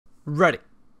Ready.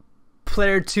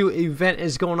 Player 2 event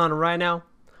is going on right now.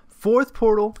 Fourth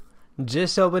portal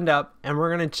just opened up and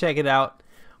we're going to check it out.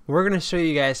 We're going to show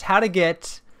you guys how to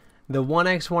get the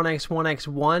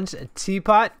 1X1X1X1S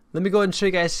Teapot. Let me go ahead and show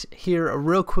you guys here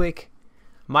real quick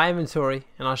my inventory,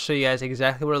 and I'll show you guys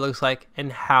exactly what it looks like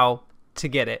and how to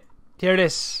get it. Here it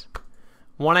is.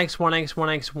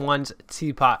 1X1X1X1S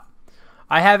Teapot.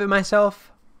 I have it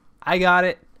myself. I got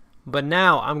it. But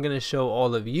now I'm going to show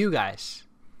all of you guys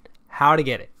how to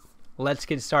get it. Let's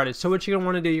get started. So what you're going to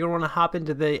want to do, you're going to want to hop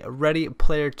into the Ready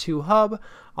Player 2 hub.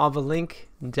 I'll have a link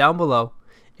down below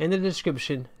in the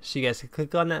description so you guys can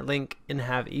click on that link and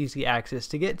have easy access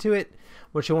to get to it.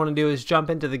 What you want to do is jump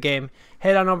into the game,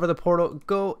 head on over the portal,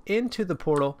 go into the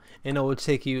portal, and it will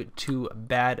take you to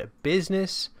Bad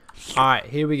Business. Alright,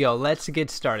 here we go. Let's get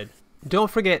started.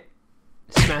 Don't forget,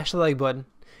 smash the like button.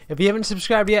 If you haven't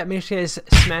subscribed yet, make sure you guys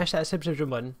smash that subscription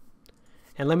button.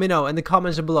 And let me know in the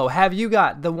comments below, have you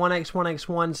got the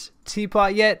 1X1X1's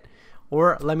Teapot yet?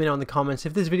 Or let me know in the comments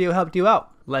if this video helped you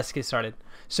out. Let's get started.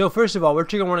 So first of all,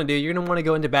 what you're going to want to do, you're going to want to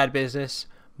go into Bad Business.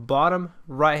 Bottom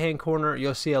right hand corner,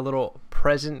 you'll see a little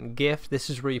present gift. This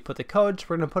is where you put the codes.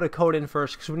 We're going to put a code in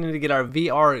first because we need to get our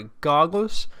VR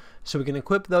goggles so we can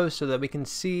equip those so that we can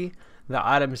see the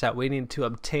items that we need to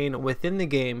obtain within the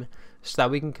game so that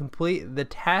we can complete the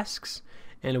tasks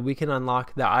and we can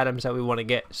unlock the items that we want to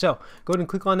get. So go ahead and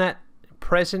click on that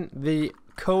present. The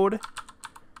code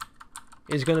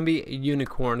is going to be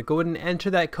unicorn. Go ahead and enter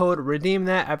that code, redeem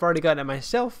that. I've already got it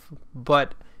myself,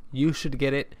 but you should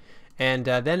get it. And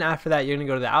then after that, you're going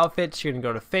to go to the outfits, you're going to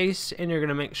go to face, and you're going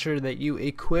to make sure that you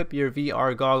equip your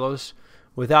VR goggles.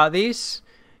 Without these,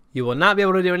 you will not be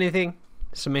able to do anything,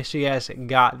 so make sure you guys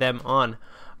got them on.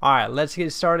 Alright, let's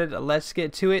get started, let's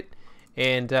get to it,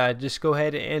 and just go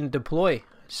ahead and deploy.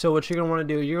 So what you're going to want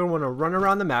to do, you're going to want to run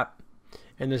around the map,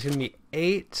 and there's going to be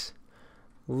 8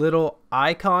 little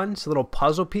icons, little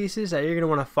puzzle pieces that you're going to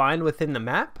want to find within the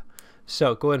map.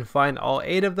 So go ahead and find all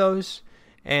 8 of those.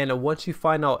 And once you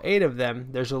find all 8 of them,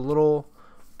 there's a little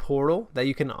portal that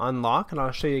you can unlock, and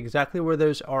I'll show you exactly where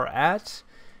those are at.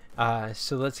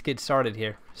 So let's get started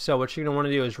here. So what you're going to want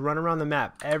to do is run around the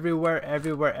map everywhere,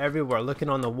 looking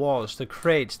on the walls, the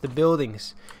crates, the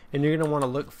buildings, and you're going to want to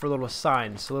look for little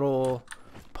signs, little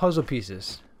puzzle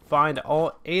pieces. Find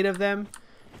all 8 of them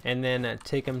and then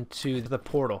take them to the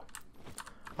portal.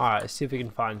 Alright, let's see if we can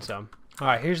find some.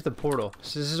 Alright, here's the portal.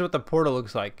 So this is what the portal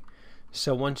looks like.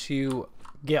 So once you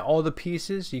get all the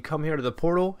pieces, you come here to the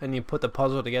portal and you put the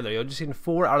puzzle together. You'll just need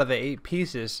 4 out of the 8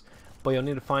 pieces, but you'll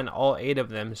need to find all 8 of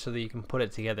them so that you can put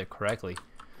it together correctly.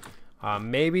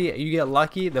 Maybe you get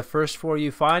lucky, the first 4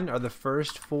 you find are the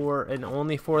first 4 and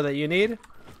only 4 that you need.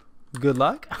 Good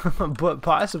luck. But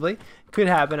possibly could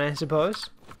happen, I suppose.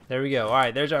 There we go.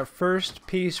 Alright, there's our first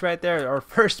piece right there, our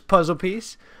first puzzle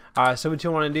piece. So what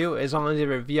you want to do, as long as you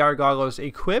have your VR goggles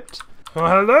equipped,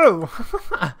 hello.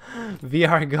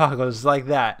 VR goggles like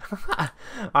that.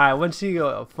 Alright, once you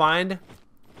go find,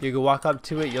 you can walk up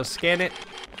to it, you'll scan it.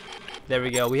 There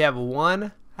we go. We have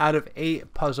 1 out of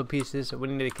 8 puzzle pieces. We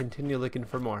need to continue looking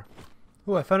for more.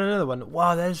 Oh, I found another one.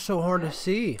 Wow, that is so hard to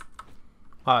see.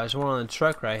 Oh, there's one on the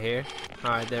truck right here.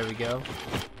 Alright, there we go.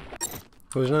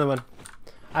 There's another one.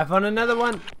 I found another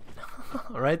one.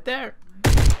 Right there.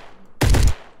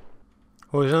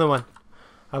 Oh, there's another one.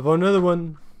 I found another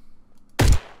one.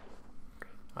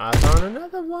 I found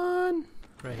another one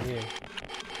right here.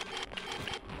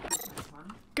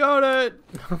 Got it.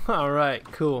 All right,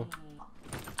 cool.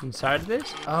 Inside of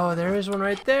this? Oh, there is one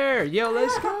right there. Yo,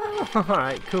 let's go. All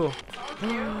right, cool.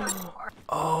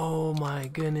 Oh my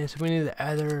goodness, we need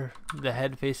the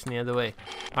head facing the other way.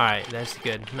 All right, that's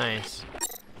good. Nice.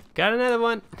 Got another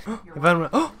one. I found one.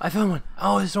 Oh, I found one.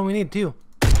 Oh, this is what we need too.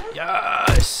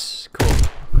 Yes. Cool.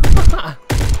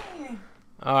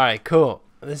 All right, cool.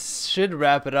 This should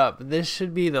wrap it up. This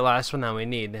should be the last one that we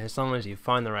need, as long as you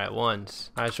find the right ones.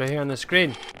 Alright, it's right here on the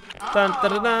screen. Dun, da,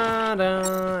 da, da,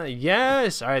 da.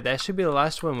 Yes! Alright, that should be the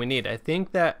last one we need. I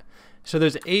think that... So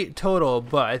there's 8 total,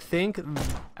 but I think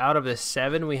out of the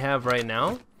 7 we have right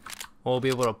now, we'll be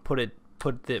able to put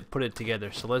it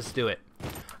together. So let's do it.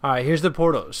 Alright, here's the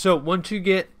portal. So once you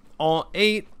get all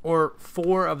 8 or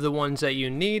 4 of the ones that you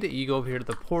need, you go over here to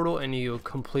the portal and you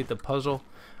complete the puzzle.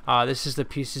 This is the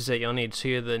pieces that you'll need. So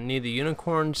you need the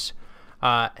unicorn's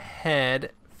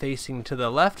head facing to the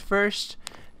left first.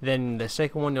 Then the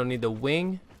second one, you'll need the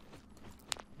wing.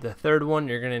 The third one,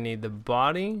 you're going to need the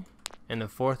body. And the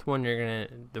fourth one,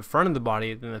 the front of the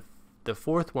body. Then the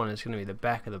fourth one is going to be the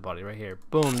back of the body right here.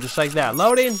 Boom, just like that.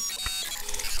 Loading.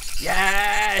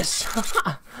 Yes!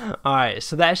 Alright,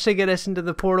 so that should get us into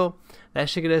the portal. That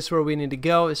should get us where we need to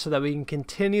go so that we can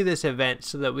continue this event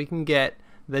so that we can get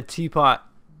the teapot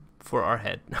for our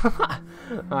head.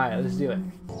 Alright, let's do it.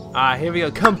 Alright, here we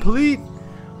go. Complete!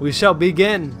 We shall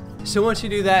begin. So once you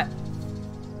do that,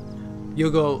 you'll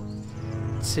go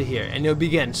to here and you'll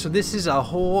begin. So this is a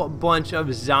whole bunch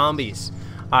of zombies.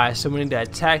 Alright, so we need to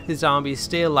attack the zombies,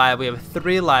 stay alive. We have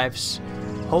 3 lives.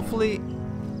 Hopefully,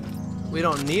 we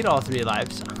don't need all 3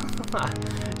 lives.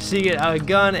 So you get a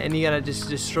gun and you gotta just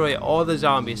destroy all the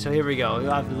zombies. So here we go. We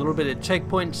have a little bit of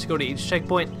checkpoints. Go to each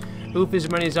checkpoint. Oof as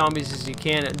many zombies as you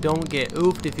can. Don't get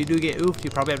oofed. If you do get oofed, you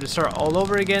probably have to start all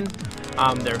over again.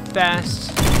 They're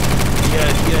fast. You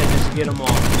gotta just get them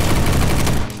all.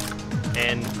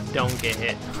 And don't get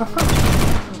hit.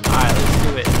 Alright, let's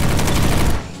do it.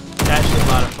 It's actually a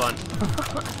lot of fun.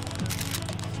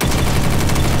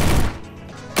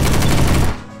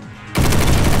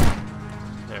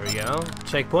 There we go.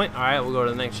 Checkpoint. Alright, we'll go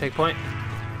to the next checkpoint.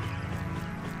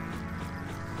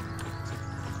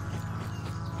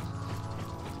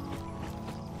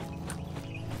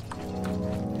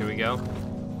 Here we go.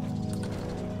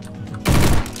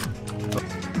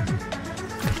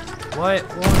 What?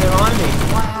 Oh, they're on me.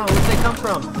 Wow, where'd they come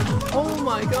from? Oh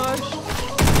my gosh.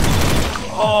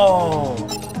 Oh.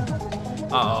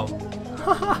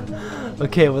 Uh-oh.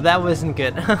 Okay, well that wasn't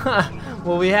good.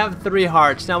 Well, we have 3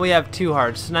 hearts. Now we have 2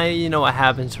 hearts. Now you know what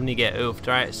happens when you get oofed,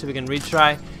 alright? So we can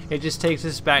retry. It just takes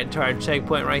us back to our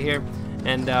checkpoint right here.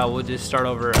 And we'll just start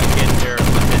over again here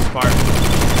with this part.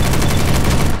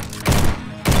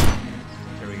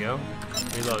 There we go.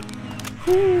 Reload.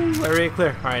 Woo, area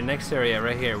clear. Alright, next area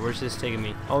right here. Where's this taking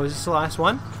me? Oh, is this the last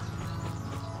one?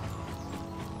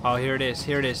 Oh, here it is.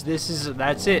 Here it is.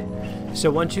 That's it.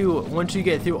 So once you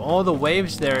get through all the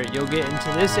waves there, you'll get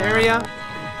into this area.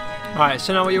 Alright,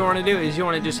 so now what you want to do is you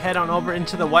want to just head on over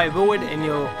into the white void and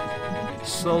you'll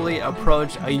slowly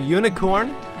approach a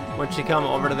unicorn. Once you come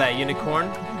over to that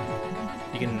unicorn,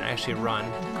 you can actually run.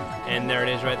 And there it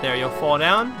is right there. You'll fall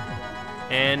down.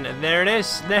 And there it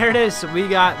is. There it is. We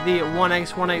got the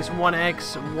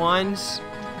 1X1X1X1S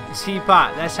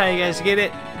Teapot. That's how you guys get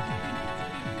it.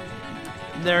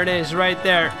 There it is right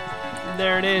there.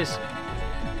 There it is.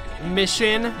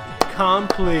 Mission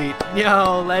complete.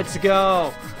 Yo, let's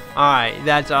go. Alright,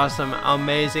 that's awesome.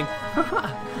 Amazing.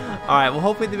 Alright, well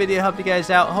hopefully the video helped you guys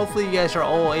out. Hopefully you guys are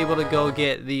all able to go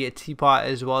get the teapot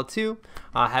as well too.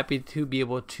 Happy to be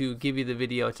able to give you the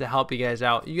video to help you guys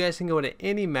out. You guys can go to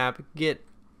any map, get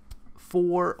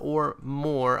 4 or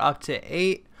more, up to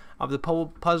 8 of the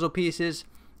puzzle pieces.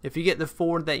 If you get the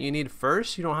 4 that you need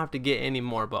first, you don't have to get any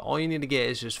more, but all you need to get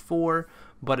is just 4.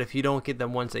 But if you don't get the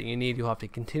ones that you need, you'll have to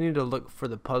continue to look for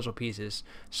the puzzle pieces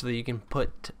so that you can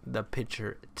put the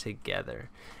picture together.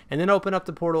 And then open up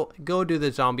the portal, go do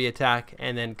the zombie attack,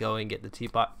 and then go and get the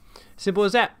teapot. Simple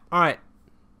as that. Alright.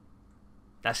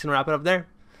 That's going to wrap it up there.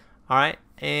 Alright.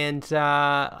 And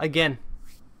again,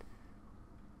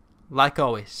 like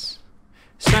always,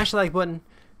 smash the like button,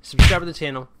 subscribe to the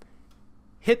channel,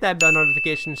 hit that bell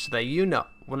notification so that you know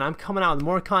when I'm coming out with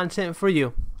more content for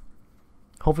you.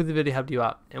 Hopefully the video helped you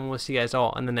out, and we'll see you guys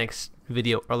all in the next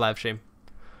video or live stream.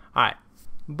 Alright,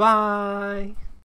 bye!